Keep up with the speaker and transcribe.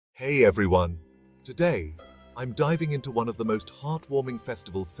Hey everyone! Today, I'm diving into one of the most heartwarming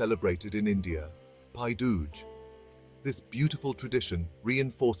festivals celebrated in India, Bhai Dhooj. This beautiful tradition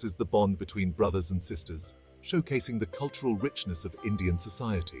reinforces the bond between brothers and sisters, showcasing the cultural richness of Indian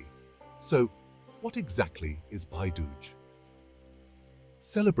society. So, what exactly is Bhai Dhooj?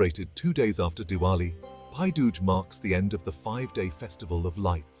 Celebrated 2 days after Diwali, Bhai Dhooj marks the end of the 5-day festival of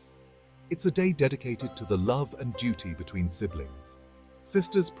lights. It's a day dedicated to the love and duty between siblings.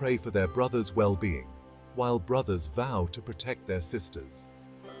 Sisters pray for their brothers' well-being, while brothers vow to protect their sisters.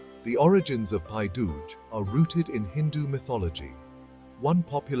 The origins of Bhai Dhooj are rooted in Hindu mythology. One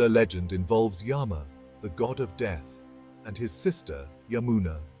popular legend involves Yama, the god of death, and his sister,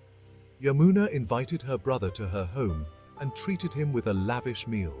 Yamuna. Yamuna invited her brother to her home and treated him with a lavish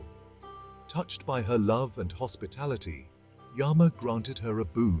meal. Touched by her love and hospitality, Yama granted her a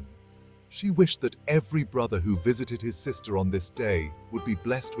boon. She wished that every brother who visited his sister on this day would be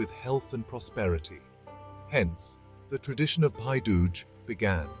blessed with health and prosperity. Hence, the tradition of Bhai Dhooj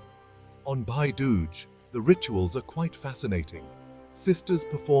began. On Bhai Dhooj, the rituals are quite fascinating. Sisters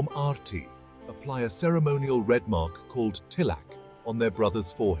perform arti, apply a ceremonial red mark called tilak on their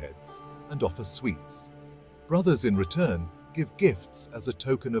brothers' foreheads, and offer sweets. Brothers in return give gifts as a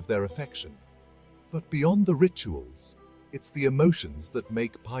token of their affection. But beyond the rituals, it's the emotions that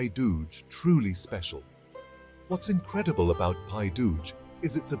make Bhai Dhooj truly special. What's incredible about Bhai Dhooj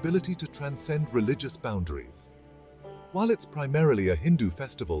is its ability to transcend religious boundaries. While it's primarily a Hindu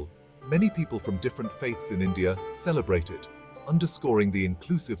festival, many people from different faiths in India celebrate it, underscoring the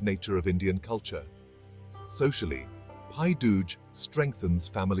inclusive nature of Indian culture. Socially, Bhai Dhooj strengthens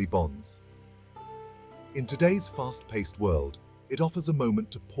family bonds. In today's fast-paced world, it offers a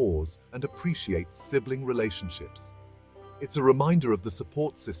moment to pause and appreciate sibling relationships. It's a reminder of the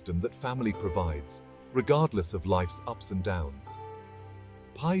support system that family provides, regardless of life's ups and downs.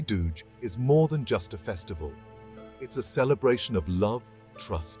 Bhai Dhooj is more than just a festival. It's a celebration of love,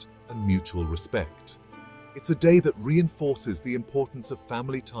 trust, and mutual respect. It's a day that reinforces the importance of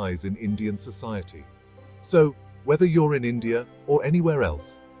family ties in Indian society. So, whether you're in India or anywhere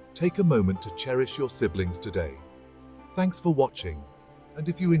else, take a moment to cherish your siblings today. Thanks for watching, and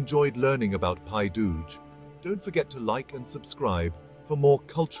if you enjoyed learning about Bhai Dhooj, don't forget to like and subscribe for more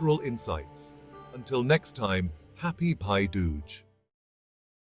cultural insights. Until next time, happy Bhai Dhooj!